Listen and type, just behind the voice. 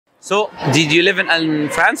So, did you live in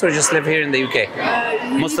France or just live here in the UK?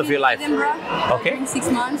 Most of your life? Edinburgh. Okay.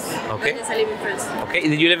 6 months. Okay. Yes, I live in France. Okay.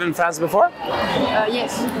 Did you live in France before?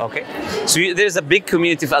 Yes. Okay. So there's a big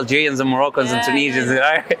community of Algerians and Moroccans and Tunisians,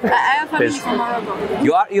 right? I have family from Morocco.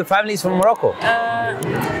 Your family is from Morocco?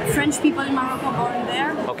 French people in Morocco born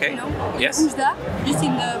there. Okay. You know, Yes. Oujda, just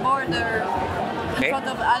in the border. Okay. In front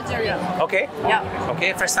of Algeria. Okay. Yeah.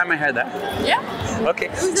 Okay. First time I heard that. Yeah. Okay.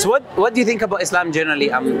 So what do you think about Islam generally?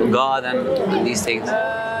 God and these things.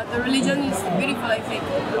 The religion is beautiful, I think.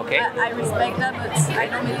 Okay. I respect that, but I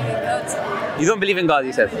don't believe in God. You don't believe in God,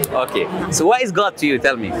 you said. Okay. So what is God to you?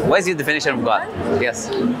 Tell me. What is your definition of God? Yes.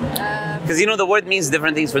 Because you know the word means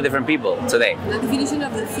different things for different people today. The definition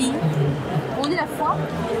of the thing. On dit la foi?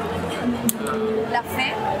 La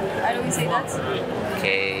fé. I always say that.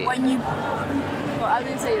 Okay. When you. Well, I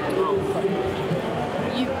didn't say that.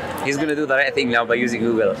 You. He's gonna do the right thing now by using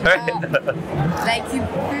Google. Like you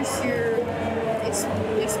push your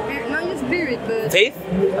spirit, not your spirit, but Faith?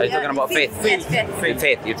 Are you talking about faith? Yes, faith.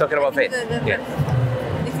 Faith. You're talking about faith. The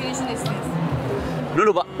definition is faith.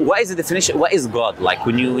 No, but what is the definition? What is God? Like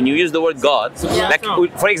when you use the word God, like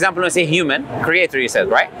for example, when I say human, creator, you said,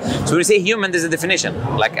 right? So when you say human, there's a definition,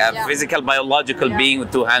 like a physical, biological being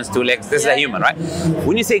with 2 hands, 2 legs. This is a human, right?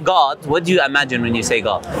 When you say God, what do you imagine when you say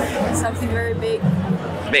God? Something very big.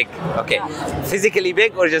 Big, okay. Physically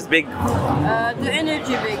big or just big? The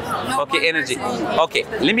energy big. No Okay, energy. Okay,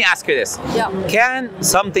 but let me ask you this. Yeah. Can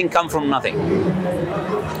something come from nothing?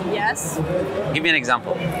 Yes. Give me an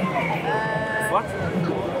example. What?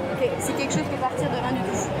 Okay, c'est quelque chose qui est partir de rien du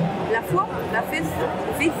tout. La foi, la faith.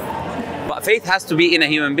 But faith has to be in a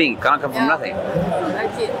human being. It cannot come from nothing.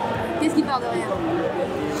 Ok. Qu'est-ce qui part de rien?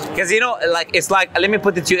 Because you know, like it's like, let me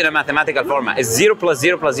put it to you in a mathematical format. It's 0 plus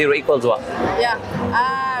 0 plus 0 equals what? Yeah.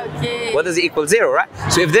 Ah, okay. What does it equal? 0, right?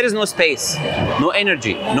 So if there is no space, no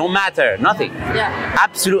energy, no matter, nothing,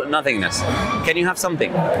 absolute nothingness, can you have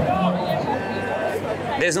something?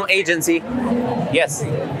 There's no agency. Yes.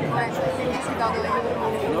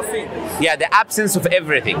 Nothing. Yeah, the absence of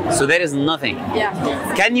everything. So there is nothing. Yeah.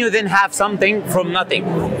 Can you then have something from nothing?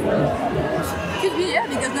 Could be, yeah,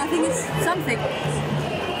 because nothing is something.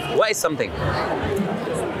 What is something?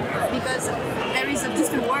 Because there is a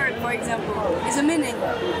different word, for example. It's a meaning.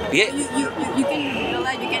 Yeah. You can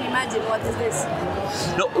realize, you can imagine what is this.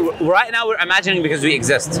 No, right now we're imagining because we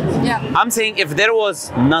exist. Yeah. I'm saying if there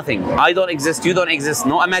was nothing, I don't exist, you don't exist,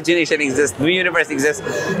 no imagination exists, no universe exists,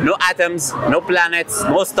 no atoms, no planets,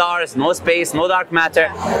 no stars, no space, no dark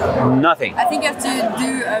matter, nothing. I think you have to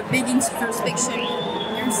do a big introspection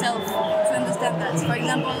yourself to understand that. For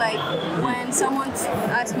example, like when someone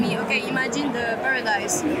asks me, okay, imagine the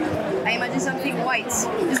paradise. I imagine something white.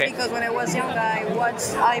 Just because when I was young, I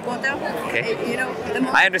watched Harry Potter. Okay. You know,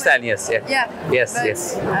 I understand, yes, yeah. Yeah. Yes, but,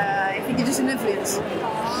 yes. I think it's just an influence.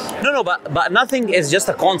 No, but nothing is just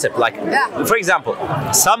a concept. Like, for example,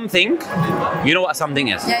 something, you know what something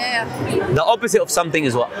is? Yeah. The opposite of something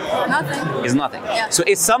is what? Nothing. Is nothing. Yeah. So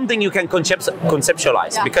it's something you can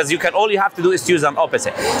conceptualize because all you have to do is choose an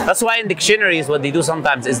opposite. That's why in dictionaries what they do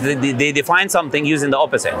sometimes is they define something using the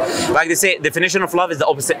opposite. Like they say definition of love is the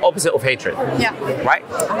opposite of hatred. Yeah. Right?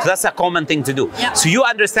 So that's a common thing to do. Yeah. So you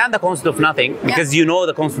understand the concept of nothing because you know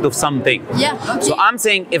the concept of something. Yeah. Okay. So I'm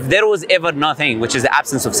saying if there was ever nothing, which is the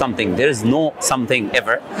absence of something, there is no something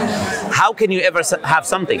ever. How can you ever have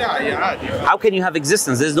something? How can you have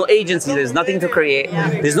existence? There's no agency, there's nothing to create,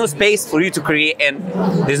 there's no space for you to create, and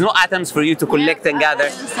there's no atoms for you to collect and gather.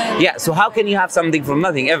 Yeah, so how can you have something from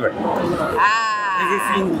nothing ever?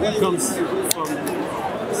 Everything comes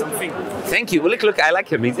from something. Thank you. Well, look, I like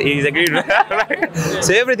him. He's agreed. Right?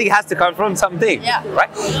 So everything has to come from something. Yeah.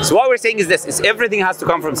 Right? So what we're saying is this, is everything has to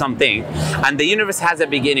come from something, and the universe has a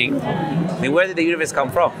beginning. Then where did the universe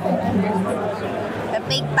come from? The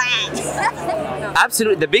Big Bang.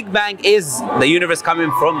 Absolutely. The Big Bang is the universe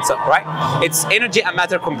coming from, right? It's energy and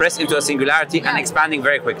matter compressed into a singularity and expanding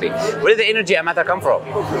very quickly. Where did the energy and matter come from?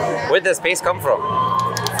 Where did the space come from?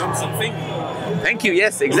 From something. Thank you.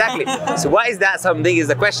 Yes, exactly. So what is that something is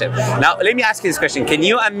the question. Now, let me ask you this question. Can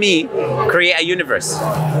you and me create a universe?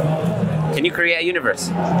 Can you create a universe?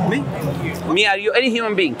 Me? Me, are you any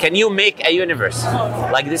human being? Can you make a universe?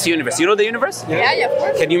 Like this universe. You know the universe? Yeah, of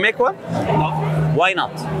course. Can you make one? No. Why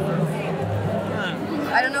not?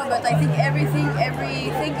 I don't know, but I think everything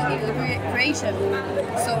is a creation.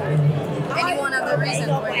 So anyone has a reason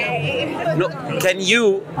for it. No, can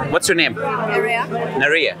you, what's your name? Area.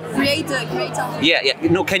 Naria. Create something. Yeah.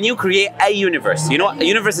 No, can you create a universe? You know, a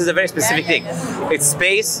universe is a very specific thing. Yeah. It's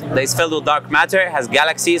space that is filled with dark matter, has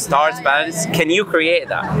galaxies, stars, planets. Can you create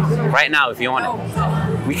that right now if you want it?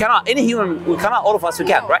 We cannot. Any human, we cannot. All of us, we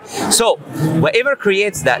can't, right? So, whatever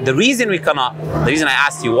creates that, the reason we cannot, the reason I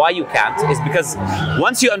asked you why you can't, is because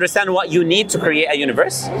once you understand what you need to create a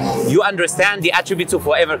universe, you understand the attributes of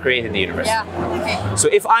whatever created the universe. Yeah. Okay. So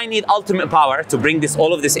if I need ultimate power to bring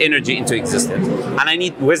all of this energy into existence, and I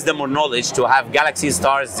need wisdom or knowledge to have galaxies,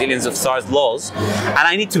 stars, zillions of stars, laws, and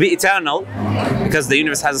I need to be eternal because the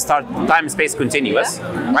universe has a start, time and space continuous,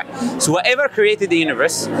 right? So whatever created the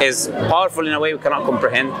universe is powerful in a way we cannot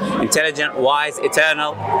comprehend, intelligent, wise,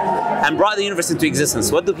 eternal, and brought the universe into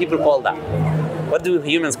existence. What do people call that? What do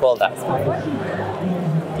humans call that?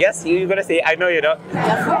 Yes, you're gonna say, I know you don't.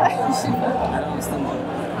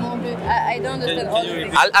 I don't understand all the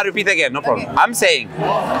things. I'll repeat again, no problem. Okay. I'm saying,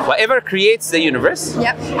 whatever creates the universe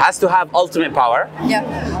has to have ultimate power,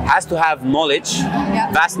 has to have knowledge,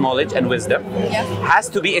 vast knowledge and wisdom, has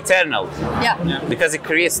to be eternal, because it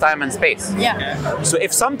creates time and space. So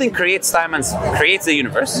if something creates time and creates the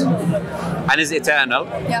universe and is eternal,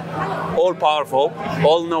 all powerful,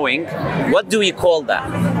 all knowing, what do we call that?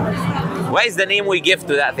 What is the name we give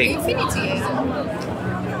to that thing? Infinity.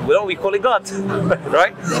 We call it God,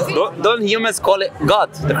 right? Don't humans call it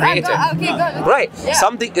God, the creator? Okay, God. Right.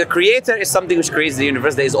 Something, the creator is something which creates the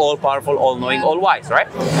universe that is all powerful, all knowing, all wise, right?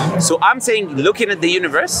 So I'm saying, looking at the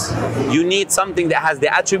universe, you need something that has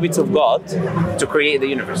the attributes of God to create the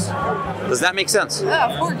universe. Does that make sense?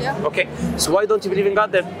 Yeah, of course, yeah. Okay. So why don't you believe in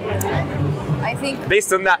God then? I think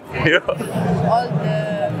Based on that, you know? all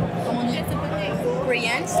the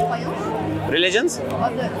crayons. Religions?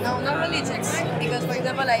 No, not religions. Because, for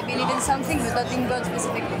example, I believe in something, but not in God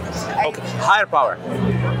specifically. Okay. Higher power.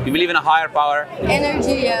 You believe in a higher power?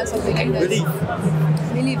 Energy, yeah, something like that.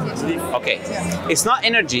 Belief, yes. Okay. It's not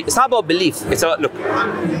energy. It's not about belief. It's about, look,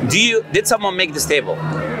 did someone make this table?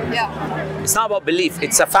 Yeah. It's not about belief.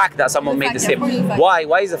 It's a fact that someone made this table. Fact. Why?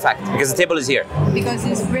 Why is it a fact? Because the table is here. Because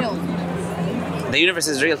it's real. The universe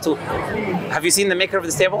is real too. Have you seen the maker of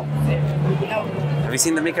this table? No. Have you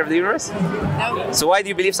seen the maker of the universe? No. So why do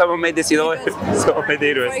you believe someone made this? You know, someone made the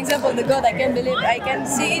universe. For example, the God, I can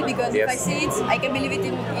see it because Yes. if I see it, I can believe it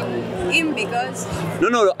in him because.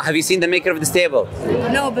 No. Have you seen the maker of this table?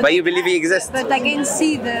 No, But you believe he exists? But I can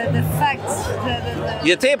see the facts,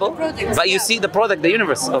 Your table, products, but you see the product, the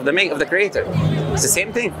universe of the creator. It's the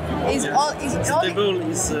same thing. It's all. Table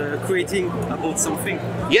is creating about something.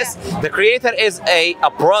 Yes, the creator is a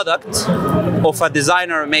product of a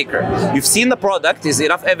designer or maker. You've seen the product, is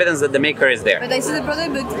enough evidence that the maker is there. But I see the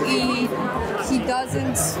product, but he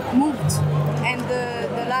doesn't move, and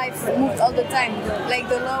the life moves all the time, like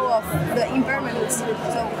the law of the impermanence.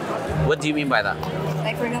 So, What do you mean by that?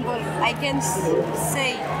 like for example, I can say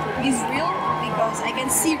he's real because I can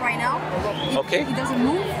see right now. Okay. He doesn't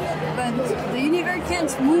move, but the universe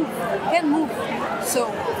can't move. So.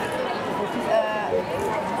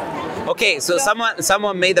 Okay, so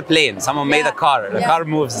someone made a plane, someone made a car. The car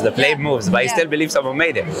moves, the plane moves, but you still believe someone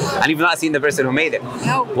made it, and you've not seen the person who made it.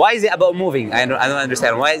 No. Why is it about moving? I don't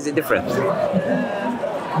understand. Why is it different?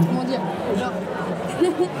 Comment dire? Genre.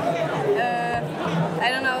 I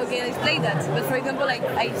don't know how can I explain that. But for example, like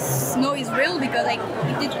I know it's real because like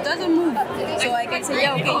it doesn't move, so I can say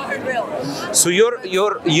yeah, okay, it's real. So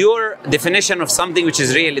your definition of something which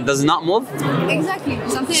is real, it does not move. Exactly.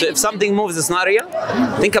 Something. So if something moves, it's not real.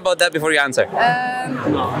 Think about that before you answer. Comment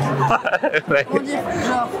dire?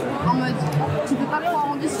 Genre en mode tu peux pas croire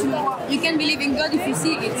en Dieu si tu le vois. You can believe in God if you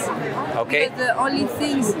see it. Okay. Because the only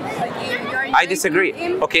things like you are. I disagree.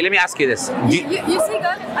 Him, Okay, let me ask you this. You see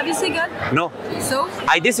God? Have you seen God? No. So.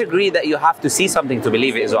 I disagree that you have to see something to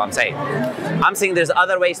believe it, is what I'm saying. I'm saying there's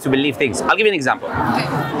other ways to believe things. I'll give you an example. Okay.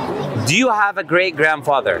 Do you have a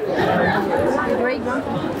great-grandfather? Great God.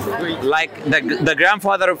 Like the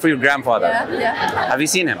grandfather of your grandfather? Yeah. Have you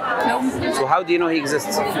seen him? No. So how do you know he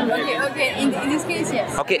exists? Okay. In this case,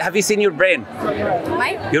 yes. Okay, have you seen your brain?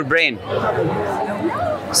 Mine? Your brain.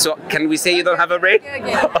 So can we say you don't have a brain?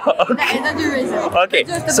 Okay. That's the reason. Okay,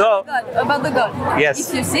 Just so about the God. Yes.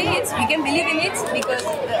 If you see it, you can believe in it because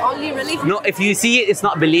the only relief. no, if you see it, it's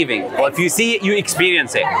not believing. Or if you see it, you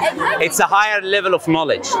experience it. Exactly. It's a higher level of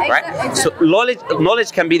knowledge, right? Exactly. So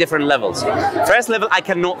knowledge can be different levels. First level, I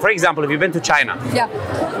can know. For example, if you've been to China, Yeah.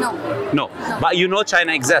 No. no, but you know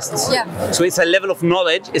China exists. Yeah. So it's a level of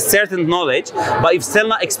knowledge, it's certain knowledge, but you've still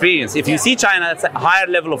not experienced. If you see China, that's a higher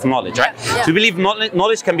level of knowledge, right? Yeah. So we believe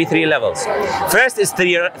knowledge can be three levels. First is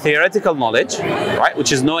theoretical knowledge, right,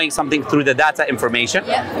 which is knowing something through the data information,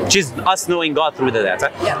 which is us knowing God through the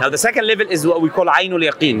data. Yeah. Now the second level is what we call aynul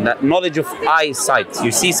yaqeen, the knowledge of eyesight.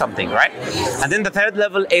 You see something, right? And then the third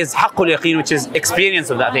level is haqqul yaqeen, which is experience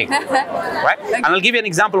of that thing, right? And I'll give you an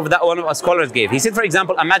example of that one of our scholars gave. He said, for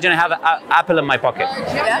example, imagine I have an apple in my pocket,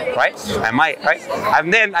 Yeah. right? I might, right?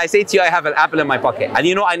 And then I say to you, I have an apple in my pocket, and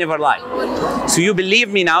you know I never lie. So you believe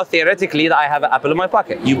me now, theoretically, that I have an apple in my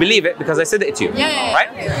pocket. You believe it because I said it to you, Yeah.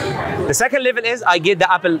 right? The second level is I get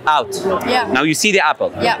the apple out. Yeah. Now you see the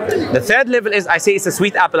apple. Yeah. The third level is I say it's a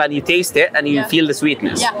sweet apple, and you taste it, and you Yeah. feel the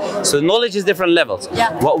sweetness. Yeah. So knowledge is different levels.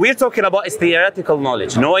 Yeah. What we're talking about is theoretical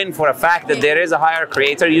knowledge, knowing for a fact that there is a higher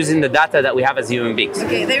creator using the data that we have as human beings.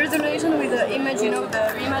 Okay, there is a relation with the image, you know, the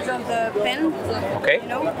image of the pen. Okay. You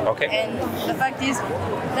know? Okay. And the fact is,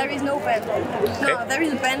 there is no pen. No, there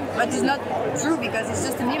is a pen, but it's not true because it's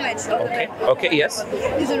just an image of the Okay. pen. Okay. Yes.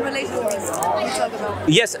 It's a relation we talk about.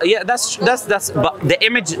 Yes. Yeah. That's. But the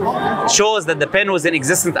image shows that the pen was in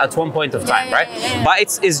existence at one point of time, Yeah, right? yeah. But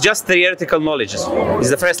it's just theoretical knowledge. It's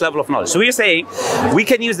the first level of knowledge. So we're saying we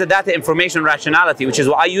can use the data, information, rationality, which is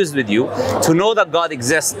what I used with you, to know that God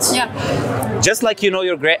exists. Yeah. Just like you know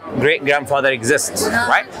your great grandfather exists,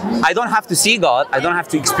 right? I don't have to see God, I don't have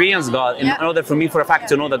to experience God in order for me for a fact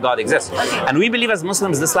to know that God exists. And we believe as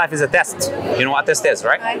Muslims this life is a test. You know what a test is,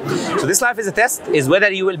 right? So this life is a test, is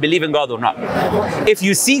whether you will believe in God or not. If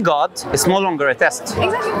you see God, it's no longer a test.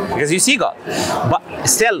 Exactly. Because you see God. But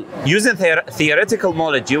still, using theoretical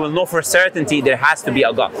knowledge, you will know for certainty there has to be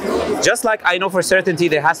a God. Just like I know for certainty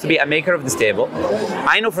there has to be a maker of this table,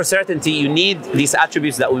 I know for certainty you need these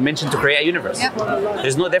attributes that we mentioned to create a universe. Yep.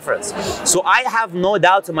 There's no difference. So I have no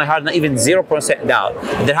doubt in my heart, not even 0% doubt,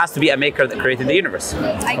 that there has to be a maker that created the universe.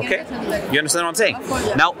 Okay? You understand what I'm saying? Of course,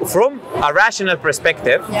 yeah. Now, from a rational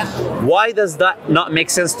perspective, Yeah. why does that not make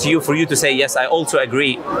sense to you for you to say, yes, I also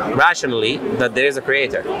agree rationally that there is a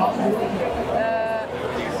creator?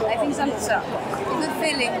 I think some it's a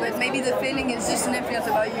feeling, but maybe the feeling is just an influence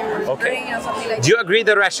about your brain or something like Do you agree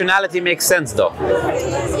that rationality makes sense though?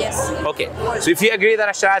 that. Yes. Okay. So if you agree that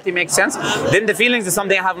rationality makes sense, then the feelings is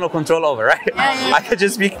something I have no control over, right? Yeah. I can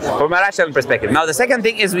just speak from a rational perspective. Now the second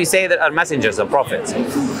thing is we say that our messengers are prophets.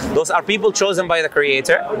 Those are people chosen by the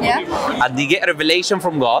Creator, Yeah. and they get revelation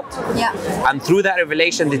from God, Yeah. and through that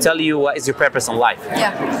revelation they tell you what is your purpose in life.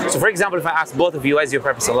 Yeah. So for example, if I ask both of you what is your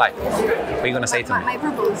purpose in life, what are you going to say to me? My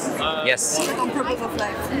purpose. Yes. Ton purpose of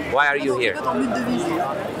life. Why are you here? Ton but de vie.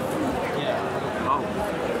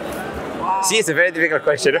 See, it's a very difficult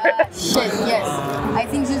question, right? Shit, yes. I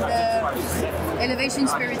think just the elevation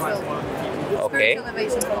spiritual. Okay. Spiritual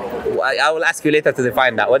elevation for me. I will ask you later to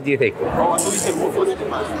define that. What do you think?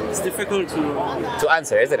 It's difficult to To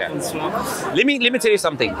answer, isn't it? answer. Let me tell you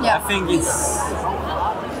something. I Yeah. think it's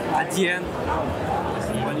at the end,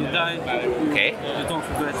 when you die, Okay. you don't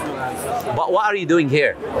regret your life. But what are you doing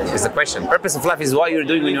here? Is the question. Purpose of life is what you're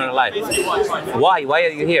doing when you're alive. Why? Why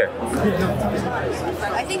are you here?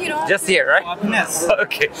 I think you know. Just here, right? Happiness.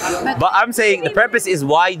 Okay. But I'm saying the purpose is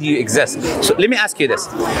why do you exist? So let me ask you this.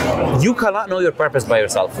 You cannot know your purpose by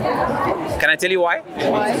yourself. Can I tell you why?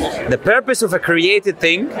 Why? The purpose of a created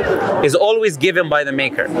thing is always given by the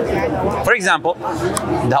maker. For example,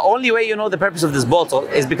 the only way you know the purpose of this bottle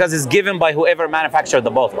is because it's given by whoever manufactured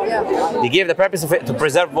the bottle. Yeah. They gave the purpose of it to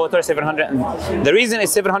preserve water 700. The reason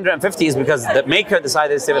it's 750 is because the maker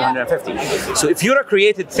decided it's 750. So if you're a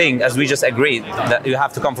created thing, as we just agreed, that you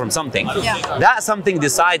have to come from something, Yeah. that something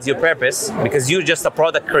decides your purpose because you're just a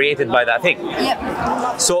product created by that thing.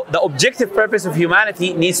 Yeah. So the objective purpose of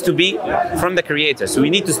humanity needs to be from the Creator. So we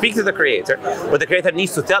need to speak to the Creator, but the Creator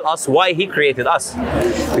needs to tell us why He created us.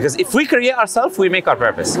 Because if we create ourselves, we make our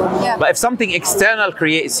purpose. Yeah. But if something external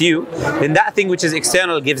creates you, then that thing which is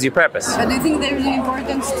external gives you purpose. But do you think there is an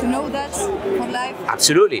importance to know that for life?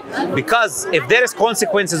 Absolutely. Because if there is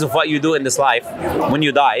consequences of what you do in this life, when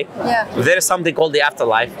you die, Yeah. if there is something called the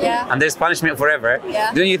afterlife, Yeah. and there's punishment forever,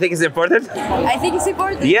 Yeah. don't you think it's important? I think it's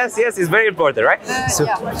important. Yes, it's very important, right? Yeah.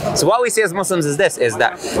 So what we say as Muslims is this, is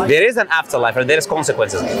that there is an afterlife or there is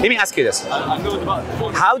consequences. Let me ask you this.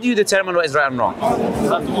 How do you determine what is right and wrong?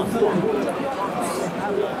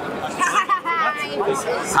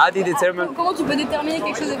 How do you determine? Comment tu peux déterminer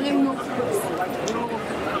quelque chose est vrai ou non?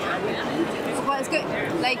 Est-ce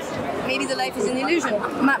que, like, maybe the life is an illusion?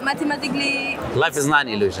 Mathematically, Life is not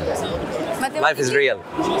an illusion. Life is real.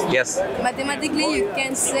 Yes. Mathematically, you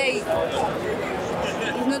can say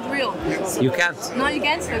it's not real. You can't. No, you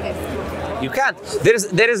can't? Okay. You can't.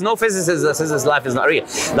 There is no physicist that says this life is not real.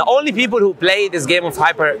 The only people who play this game of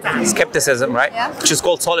hyper skepticism, right, Yeah. which is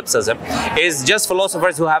called solipsism, is just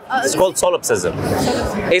philosophers who have. It's called solipsism.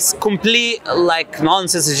 It's complete like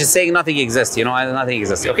nonsense. It's just saying nothing exists. You know, nothing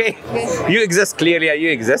exists. Okay, you exist clearly. You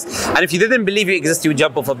exist. And if you didn't believe you exist, you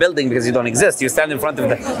jump off a building because you don't exist. You stand in front of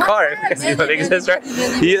the car because you don't exist, right?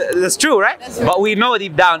 That's true, right? But we know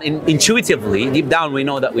deep down, intuitively, deep down, we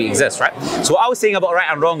know that we exist, right? So what I was saying about right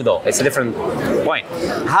and wrong, though, it's a different different point.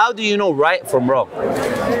 How do you know right from wrong?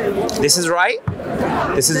 This is right,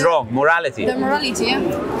 this is wrong. Morality. The morality, yeah.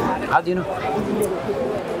 How do you know?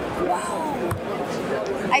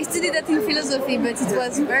 I studied that in philosophy, but it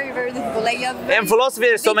was very, very difficult. Like, you have In philosophy,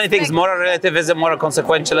 there's so many things: moral relativism, moral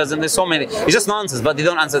consequentialism. There's so many. It's just nonsense, but they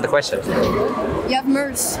don't answer the question. You have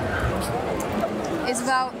mercy. It's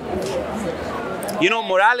about. You know,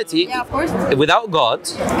 morality. Yeah, of course. Without God,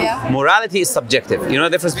 Yeah. morality is subjective. You know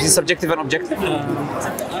the difference between subjective and objective?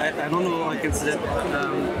 I don't know how I can say that.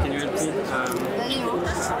 Can you help me?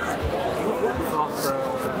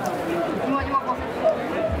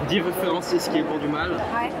 Dire référencer ce qui est bon du mal.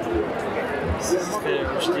 Ouais. Ce serait,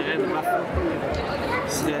 je dirais, ne pas.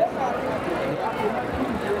 Ce serait.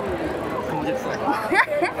 Comment dire ça?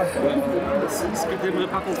 Ce que tu n'aimerais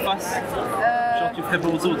pas qu'on te fasse, genre tu ferais pas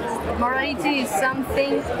aux autres. Morality is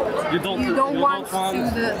something You don't want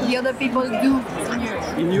the other people do.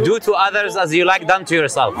 Do to others as you like done to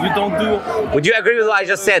yourself. You don't do. Would you agree with what I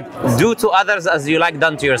just said? Do to others as you like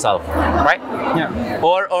done to yourself, right? Yeah.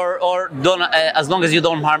 Or don't as long as you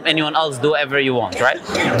don't harm anyone else, do whatever you want, right?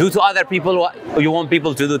 Do to other people what you want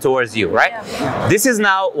people to do towards you, right? This is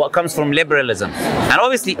now what comes from liberalism, and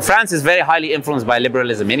obviously France is very highly influenced by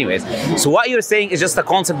liberalism, anyways. So what you're saying is just a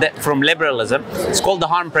concept that from liberalism. It's called the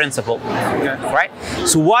harm principle, right?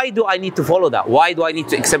 So why do I need to follow that? Why do I need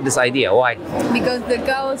to accept this idea? Why? Because the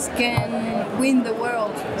chaos can win the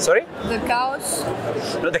world. Sorry? The chaos.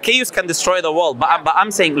 No, the chaos can destroy the world, but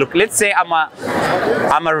I'm saying, look, let's say I'm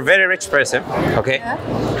a very rich person, okay? Yeah.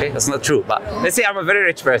 Okay, that's not true, but let's say I'm a very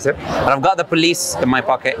rich person, and I've got the police in my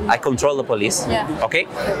pocket. I control the police, Yeah. okay?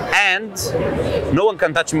 And no one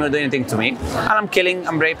can touch me or do anything to me. And I'm killing,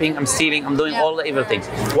 I'm raping, I'm stealing, I'm doing all the evil things.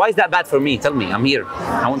 Why is that bad for me? Tell me, I'm here.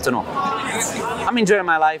 I want to know. I'm enjoying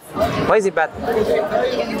my life. Why is it bad? You're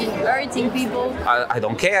hurting people. I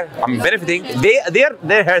don't care. I'm benefiting.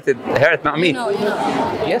 They're hurt, not me. You know.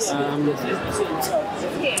 Yes.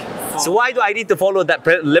 So why do I need to follow that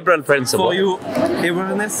liberal principle? For you,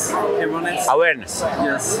 awareness. Awareness.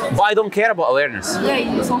 Yes. But I don't care about awareness. Yeah,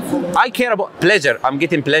 ils s'en foutent. I care about pleasure. I'm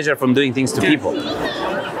getting pleasure from doing things to people.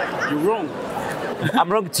 You're wrong.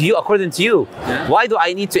 I'm wrong to you, according to you. Why do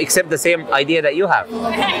I need to accept the same idea that you have?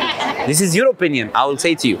 This is your opinion, I will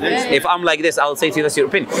say to you. If I'm like this, I will say to you that's your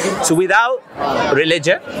opinion. So without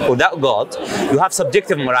religion, without God, you have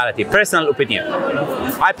subjective morality, personal opinion.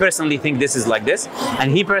 I personally think this is like this,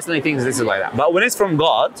 and he personally thinks this is like that. But when it's from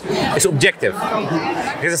God, it's objective.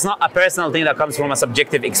 Because it's not a personal thing that comes from a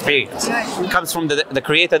subjective experience. It comes from the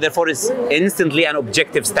Creator, therefore it's instantly an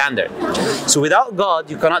objective standard. So without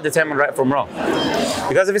God, you cannot determine right from wrong.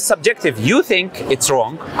 Because if it's subjective, you think it's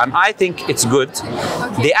wrong, and I think it's good.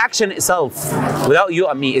 Okay. The action itself, without you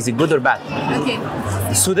and me, is it good or bad? Okay.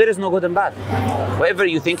 So there is no good and bad. Whatever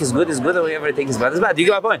you think is good, or whatever you think is bad is bad. Do you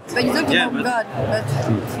get my point? But you're talking about God, but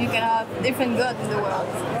you can have different God in the world.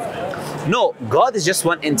 No, God is just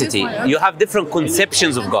one entity. Just one, okay. You have different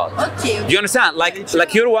conceptions of God. Okay. Do you understand?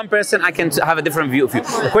 Like you're one person, I can have a different view of you.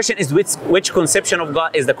 The question is which conception of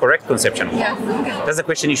God is the correct conception of God? Yeah. Okay. That's the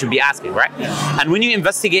question you should be asking, right? And when you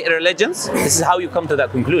investigate religions, this is how you come to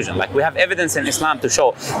that conclusion. Like we have evidence in Islam to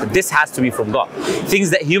show that this has to be from God.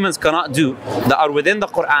 Things that humans cannot do that are within the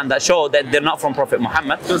Quran that show that they're not from Prophet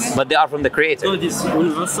Muhammad, but they are from the Creator. God is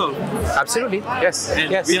universal. Absolutely, yes.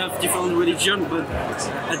 And yes. we have different religions, but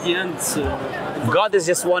at the end, God is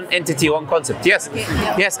just one entity, one concept. Yes,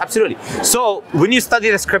 yes, absolutely. So when you study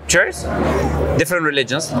the scriptures, different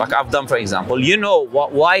religions, like I've done, for example, you know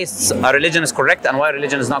why a religion is correct and why a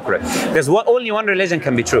religion is not correct. Because only one religion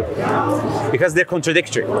can be true, because they're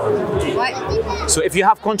contradictory. Why? So if you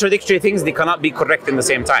have contradictory things, they cannot be correct in the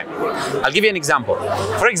same time. I'll give you an example.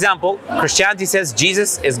 For example, Christianity says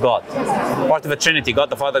Jesus is God, part of the Trinity. God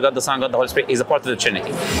the Father, God the Son, God the Holy Spirit is a part of the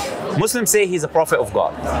Trinity. Muslims say he's a prophet of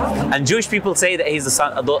God, and Jewish people say that he's the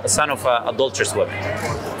son of adulterous women,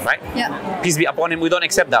 right? Yeah. Peace be upon him. We don't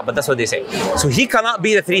accept that, but that's what they say. So he cannot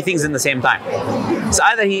be the three things in the same time. So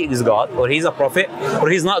either he is God, or he's a prophet, or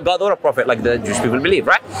he's not God or a prophet, like the Jewish people believe,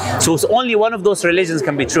 right? So it's only one of those religions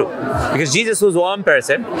can be true, because Jesus was one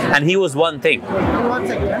person and he was one thing.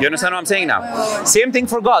 You understand what I'm saying now? Same thing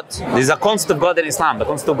for God. There's a concept of God in Islam, the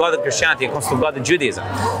concept of God in Christianity, a concept of God in Judaism.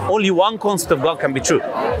 Only one concept of God can be true.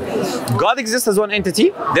 God exists as one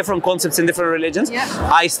entity, different concepts in different religions. Yeah.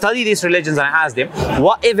 I study these religions and I ask them,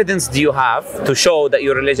 what evidence do you have to show that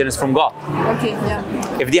your religion is from God? Okay, yeah.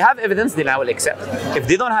 If they have evidence, then I will accept. If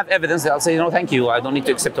they don't have evidence, I'll say, no, thank you. I don't need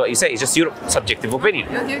to accept what you say. It's just your subjective opinion.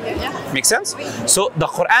 Okay, yeah. Make sense? So the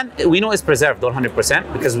Quran, we know is preserved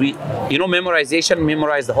 100% because we, memorization,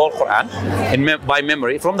 memorize the whole Quran by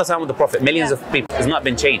memory from the time of the Prophet. Millions of people. It's not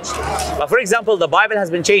been changed. But for example, the Bible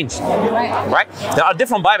has been changed. Right? There are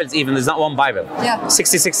different Bibles even. There's not one Bible. Yeah.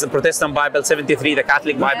 66 the Protestant Bible, 73 the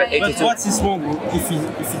Catholic Bible, 82. But what is wrong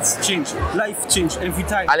if it's changed? Life changed every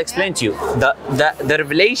time. I'll explain to you. The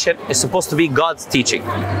revelation is supposed to be God's teaching.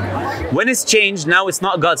 When it's changed, now it's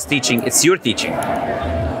not God's teaching, it's your teaching.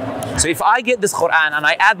 So if I get this Quran and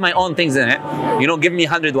I add my own things in it, give me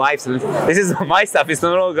 100 wives, this is my stuff, it's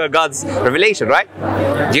no longer God's revelation, right?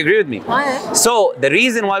 Do you agree with me? So the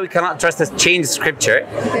reason why we cannot trust this changed scripture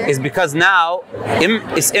is because now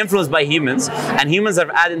it's influenced by humans, and humans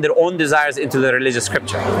are adding their own desires into the religious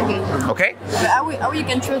scripture. Okay? But how you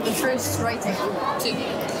can trust the first writing too?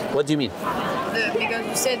 What do you mean? Because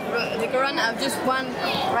you said the Quran have just one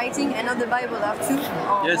writing and not the Bible have two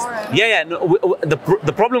or more. Yeah. No,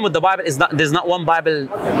 the problem with the Bible is there's not one Bible.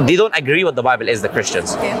 They don't agree what the Bible is, the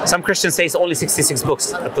Christians. Okay. Some Christians say it's only 66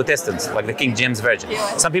 books, the Protestants, like the King James Version.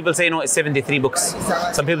 Some people say no, it's 73 books.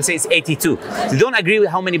 Some people say it's 82. They don't agree with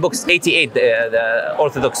how many books, 88, the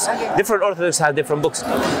Orthodox. Okay. Different Orthodox have different books.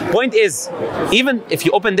 Point is, even if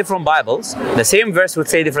you open different Bibles, the same verse would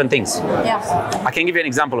say different things. Yeah. I can give you an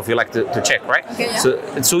example if you like to check, right? Okay, yeah.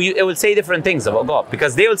 So it will say different things about God,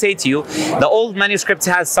 because they will say to you, the old manuscripts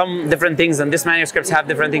has some different things and this manuscripts have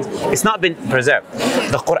different things. It's not been preserved.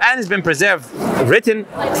 The Quran has been preserved, written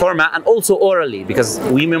format and also orally, because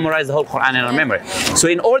we memorize the whole Quran in our memory. So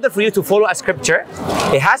in order for you to follow a scripture,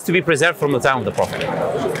 it has to be preserved from the time of the Prophet,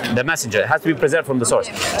 the messenger. It has to be preserved from the source.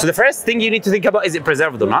 So the first thing you need to think about is it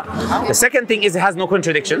preserved or not. The second thing is it has no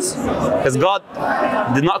contradictions, because God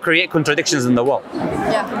did not create contradictions in the world.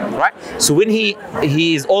 Yeah. Right? So when he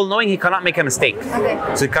is all-knowing, he cannot make a mistake. Okay.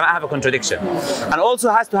 So he cannot have a contradiction. And also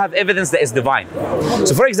has to have evidence that is divine.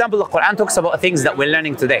 So for example, the Quran talks about things that we're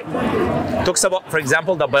learning today. It talks about, for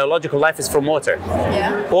example, that biological life is from water.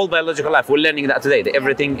 Yeah. All biological life, we're learning that today. That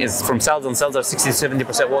everything is from cells, and cells are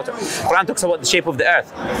 60-70% water. Quran talks about the shape of the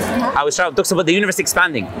earth. It talks about the universe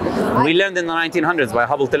expanding. We learned in the 1900s by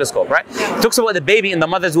Hubble telescope, right? It talks about the baby in the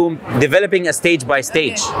mother's womb developing a stage by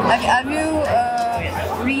stage. Okay. Have you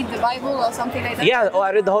read the Bible or something like that? Yeah,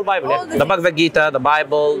 I read the whole Bible. Yeah. The Bhagavad Gita, the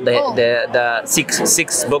Bible, the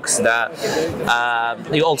six books.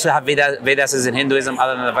 You also have Vedas in Hinduism.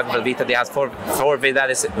 Other than the Bhagavad Gita, they have four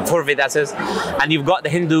Vedas, and you've got the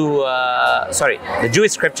the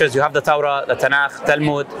Jewish scriptures. You have the Torah, the Tanakh,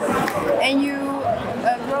 Talmud. And you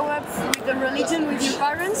grow up with the religion with your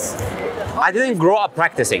parents? I didn't grow up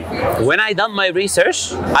practicing. When I done my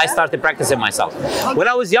research, I started practicing myself. Okay. When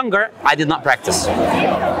I was younger, I did not practice.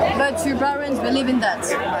 But your parents believe in that?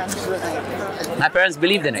 My parents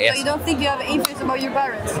believed in it, yes. So you don't think you have influence about your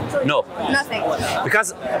parents? No. Nothing?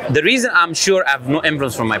 Because the reason I'm sure I have no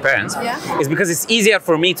influence from my parents is because it's easier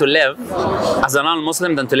for me to live as a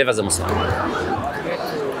non-Muslim than to live as a Muslim.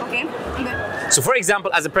 So for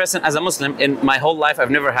example, as a person, as a Muslim, in my whole life, I've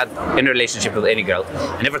never had any relationship with any girl.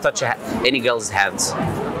 I never touched any girl's hands.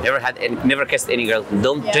 Never kissed any girl.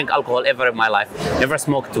 Don't drink alcohol ever in my life. Never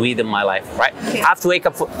smoked weed in my life, right? I have to wake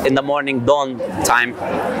up in the morning, dawn time,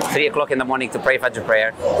 3 o'clock in the morning to pray Fajr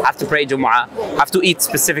prayer. I have to pray Jumu'ah. I have to eat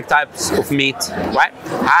specific types of meat, right?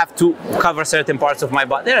 I have to cover certain parts of my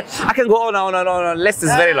body. I can go on. List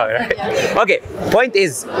is very long, right? Okay, point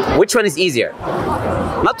is, which one is easier?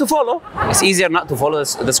 Not to follow. It's easier not to follow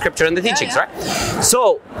the scripture and the teachings, right?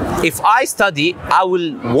 So, if I study, I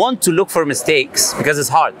will want to look for mistakes because it's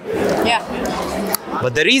hard. Yeah.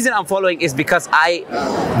 But the reason I'm following is because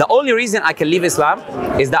the only reason I can leave Islam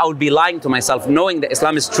is that I would be lying to myself, knowing that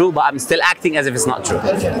Islam is true, but I'm still acting as if it's not true.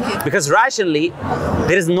 Because rationally,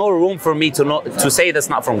 there is no room for me to say that's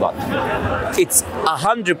not from God. It's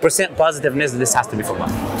 100% positiveness that this has to be from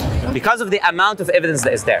God. Because of the amount of evidence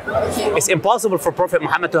that is there. It's impossible for Prophet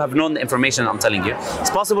Muhammad to have known the information I'm telling you.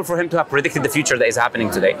 It's possible for him to have predicted the future that is happening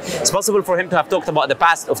today. It's possible for him to have talked about the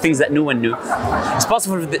past of things that no one knew. It's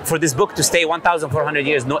possible for this book to stay 1,400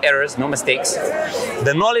 years, no errors, no mistakes.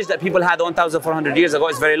 The knowledge that people had 1,400 years ago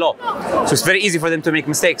is very low. So it's very easy for them to make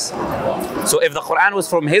mistakes. So if the Quran was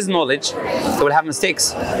from his knowledge, it will have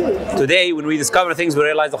mistakes. Today, when we discover things, we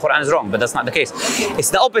realize the Quran is wrong, but that's not the case. It's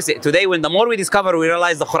the opposite. Today, when the more we discover, we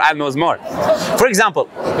realize the Quran knows more. For example,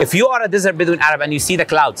 if you are a desert Bedouin Arab and you see the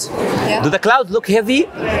clouds, do the clouds look heavy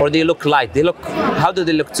or do they look light? How do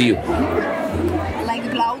they look to you? Like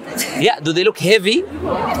the cloud? Yeah, do they look heavy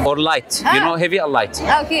or light? You know, heavy or light?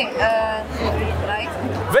 Okay, light.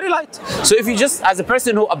 Very light. So if you just, as a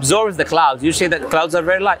person who absorbs the clouds, you say that clouds are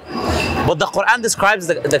very light. But the Quran describes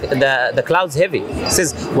the clouds heavy. It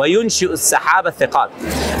says, وَيُنْشِئُ السَّحَابَ الثِّقَالِ,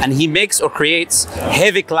 and He makes or creates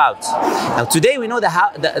heavy clouds. Now today we know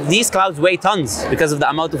that these clouds weigh tons because of the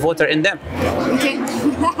amount of water in them. Okay.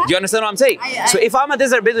 Do you understand what I'm saying? So if I'm a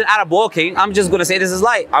desert Bedouin Arab walking, I'm just going to say this is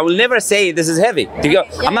light. I will never say this is heavy.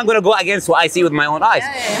 I'm not going to go against what I see with my own eyes.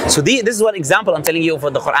 So this is one example I'm telling you of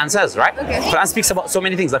what the Quran says, right? Okay. Quran speaks about so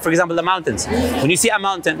many things. Like for example, the mountains. When you see a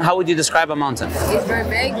mountain, how would you describe a mountain? It's very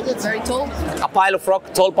big, it's very tall. A pile of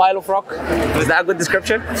rock, tall pile of rock. Is that a good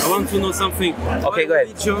description? I want to know something. Okay, go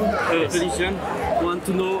ahead. Religion. Want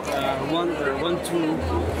to know. Want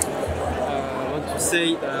to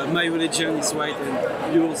say my religion is right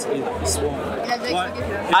and yours is wrong.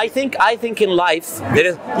 I think in life there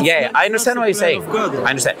is. Yeah, I understand what you're saying. I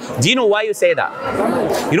understand. Do you know why you say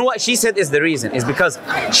that? You know what she said is the reason is because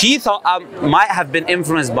she thought might have been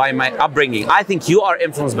influenced by my upbringing. I think you are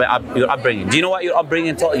influenced by your upbringing. Do you know what your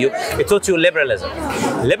upbringing taught you? It taught you liberalism.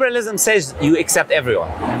 Liberalism says you accept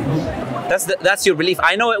everyone. That's your belief.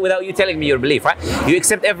 I know it without you telling me your belief, right? You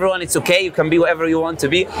accept everyone, it's okay, you can be whatever you want to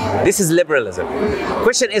be. This is liberalism.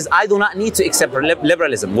 Question is, I do not need to accept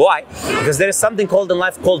liberalism. Why? Because there is something called in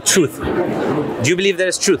life called truth. Do you believe there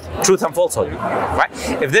is truth? Truth and falsehood, right?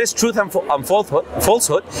 If there is truth and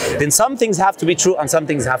falsehood, then some things have to be true and some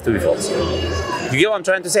things have to be false. You get what I'm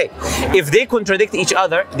trying to say? If they contradict each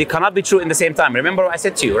other, they cannot be true in the same time. Remember what I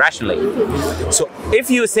said to you, rationally. So if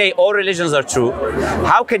you say all religions are true,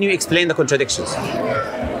 how can you explain the contradictions?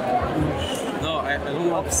 No, I don't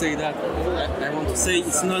want to say that. I want to say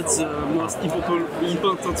it's not the most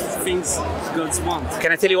important things God wants.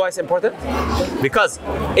 Can I tell you why it's important? Because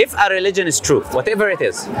if a religion is true, whatever it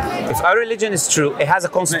is, if a religion is true, it has a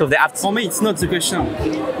concept of the after. For me, it's not the question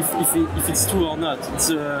if it's true or not. It's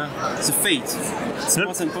the faith. It's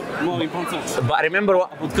more important. But remember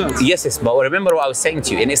what? Yes, but remember what I was saying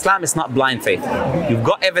to you. In Islam, it's not blind faith. You've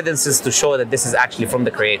got evidences to show that this is actually from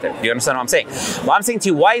the Creator. Do you understand what I'm saying? But I'm saying to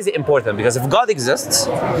you, why is it important? Because if God exists,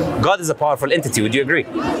 God is a powerful entity. Would you agree?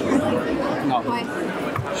 No.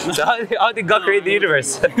 So how did God create the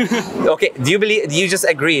universe? Okay, do you just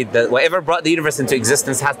agree that whatever brought the universe into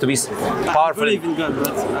existence has to be powerful? I believe in God,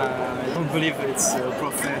 but I don't believe it's a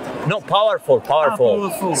prophet. No, powerful.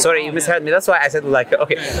 Powerful. Sorry, you misheard me. That's why I said like,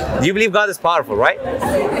 okay. Do you believe God is powerful, right?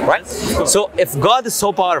 Right? So if God is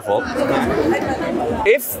so powerful,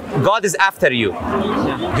 if God is after you,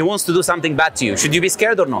 He wants to do something bad to you, should you be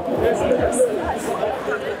scared or no?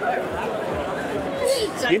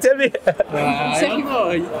 You tell me. I don't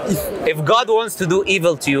know. If God wants to do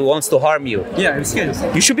evil to you, wants to harm you, Yeah, I'm scared.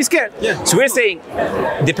 you should be scared. Yeah. So we're saying,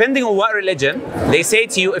 depending on what religion, they say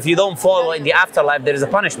to you, if you don't follow in the afterlife, there is a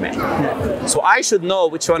punishment. So I should know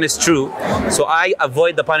which one is true, so I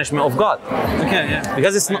avoid the punishment of God. Okay, yeah.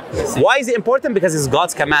 Because it's not. Why is it important? Because it's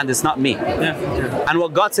God's command, it's not me. Yeah, okay. And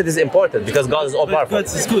what God said is important because God is all But powerful. God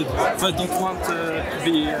is good, but I don't want to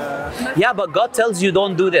be... Yeah, but God tells you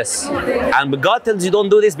don't do this. And God tells you don't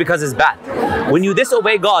do this because it's bad. When you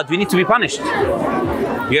disobey God, you need to be punished.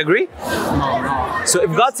 You agree? No. So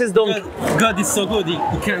if God says don't... God is so good, He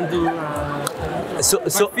can do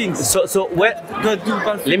things. So where... God do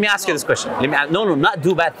bad things. Let me ask you this question. No, not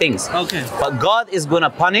do bad things. Okay. But God is going to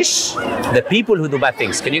punish the people who do bad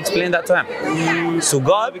things. Can you explain that to him? So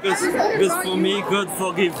God... Because for me, God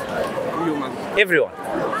forgive human. Everyone.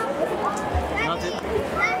 Not it.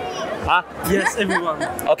 Huh? Yes, everyone.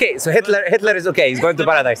 Okay, so Hitler is okay. He's going to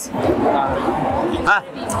paradise. Huh?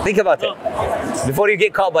 Think about it. Before you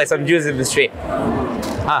get caught by some Jews in the street.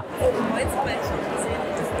 Huh?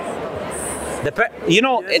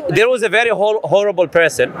 There was a very horrible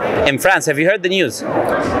person in France. Have you heard the news?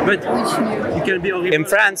 But you can be horrible. In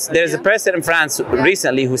France, there's a person in France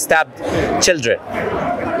recently who stabbed children.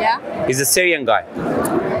 Yeah? He's a Syrian guy.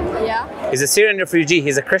 Yeah? He's a Syrian refugee.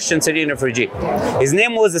 He's a Christian Syrian refugee. His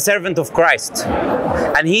name was the Servant of Christ.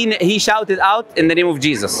 And he shouted out in the name of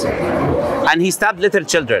Jesus. And he stabbed little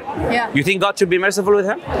children. Yeah. You think God should be merciful with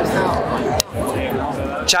him? No.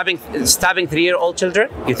 Stabbing 3-year-old children?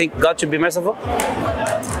 You think God should be merciful?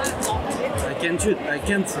 I can't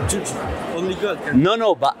judge. Only God can.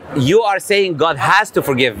 No, but you are saying God has to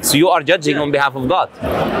forgive. So you are judging on behalf of God.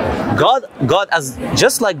 God,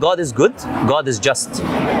 just like God is good, God is just.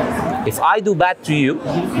 If I do bad to you,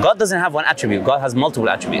 God doesn't have one attribute. God has multiple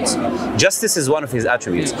attributes. Justice is one of his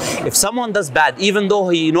attributes. If someone does bad, even though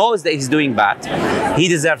he knows that he's doing bad, he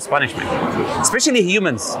deserves punishment. Especially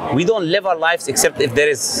humans. We don't live our lives except if there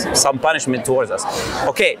is some punishment towards us.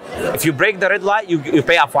 Okay, if you break the red light, you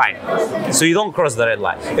pay a fine. So you don't cross the red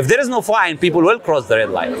light. If there is no fine, people will cross the red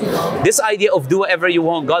light. This idea of do whatever you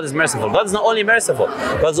want, God is merciful. God is not only merciful,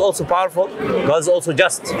 God is also powerful, God is also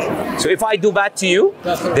just. So if I do bad to you,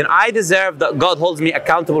 then I deserve that God holds me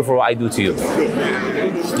accountable for what I do to you.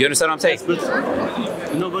 You understand what I'm saying?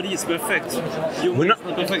 Yes, nobody is perfect. We're not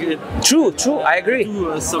perfect. True, I agree.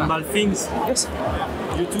 Do some bad things. Yes.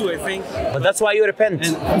 You too, I think. But that's why you repent.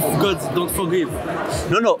 And if God don't forgive.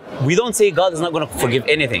 No, we don't say God is not going to forgive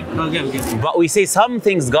anything. Okay. But we say some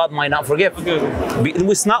things God might not forgive. Okay.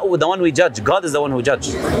 It's not the one we judge. God is the one who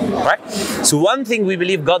judges. Right? So one thing we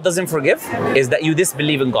believe God doesn't forgive is that you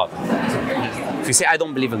disbelieve in God. If you say, I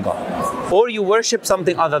don't believe in God, or you worship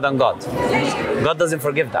something other than God, God doesn't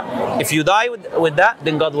forgive that. If you die with that,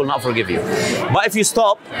 then God will not forgive you. But if you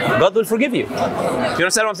stop, God will forgive you. You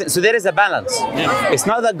understand what I'm saying? So there is a balance. It's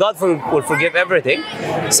not that God will forgive everything.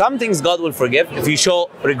 Some things God will forgive. If you show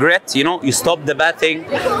regret, you stop the bad thing,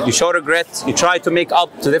 you show regret, you try to make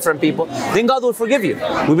up to different people, then God will forgive you.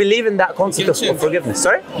 We believe in that concept of forgiveness.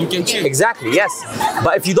 Sorry? You can change. Exactly, yes.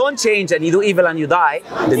 But if you don't change and you do evil and you die,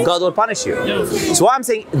 then God will punish you. So what I'm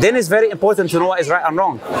saying, then it's very important to know what is right and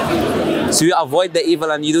wrong. So you avoid the evil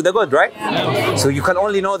and you do the good, right? So you can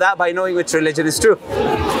only know that by knowing which religion is true.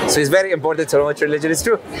 So it's very important to know which religion is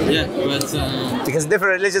true. Yeah, but... because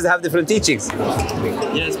different religions have different teachings.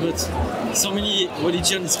 Yes, but so many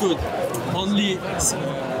religions is good. Only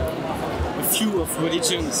a few of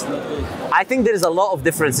religions not good. I think there is a lot of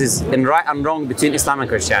differences in right and wrong between Islam and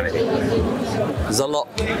Christianity. There's a lot.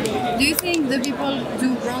 Do you think the people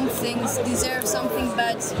do wrong things deserve something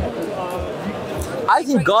bad? I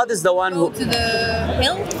think God is the one who... Go to the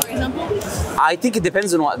hell, for example? I think it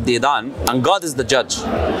depends on what they done, and God is the judge,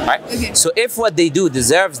 right? Okay. So if what they do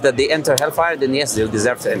deserves that they enter hellfire, then yes, they'll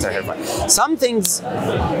deserve to enter hellfire. Some things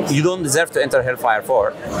you don't deserve to enter hellfire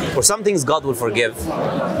for, or some things God will forgive,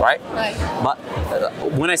 right? Right. But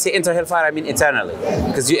when I say enter hellfire, I mean eternally,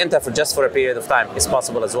 because you enter just for a period of time. It's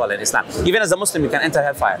possible as well in Islam. Even as a Muslim, you can enter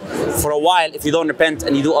hellfire for a while if you don't repent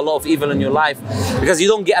and you do a lot of evil in your life, because you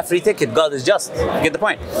don't get a free ticket. God is just. You get the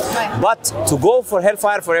point? Right. But to go for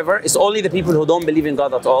hellfire forever is only the people who don't believe in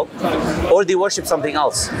God at all, or they worship something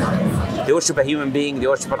else. They worship a human being,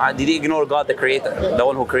 they ignore God, the creator, the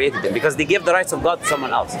one who created them, because they give the rights of God to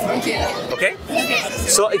someone else. Okay?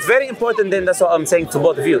 So it's very important then, that's what I'm saying to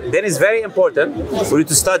both of you. Then it's very important for you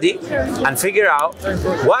to study and figure out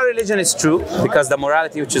what religion is true, because the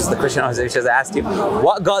morality, which is the question which I asked you,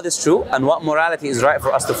 what God is true and what morality is right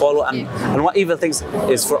for us to follow, and what evil things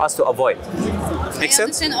is for us to avoid. Make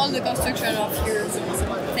sense? I understand all the construction of your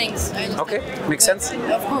things. Okay, makes sense?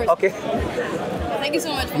 Of course. Okay. Thank you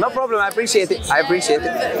so much. No problem, I appreciate it. I appreciate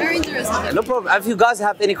it. Very interesting. No problem. If you guys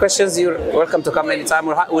have any questions, you're welcome to come anytime.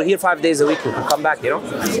 We're here 5 days a week. You can come back, You have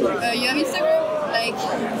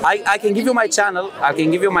Instagram? I can give you my channel. I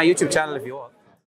can give you my YouTube channel if you want.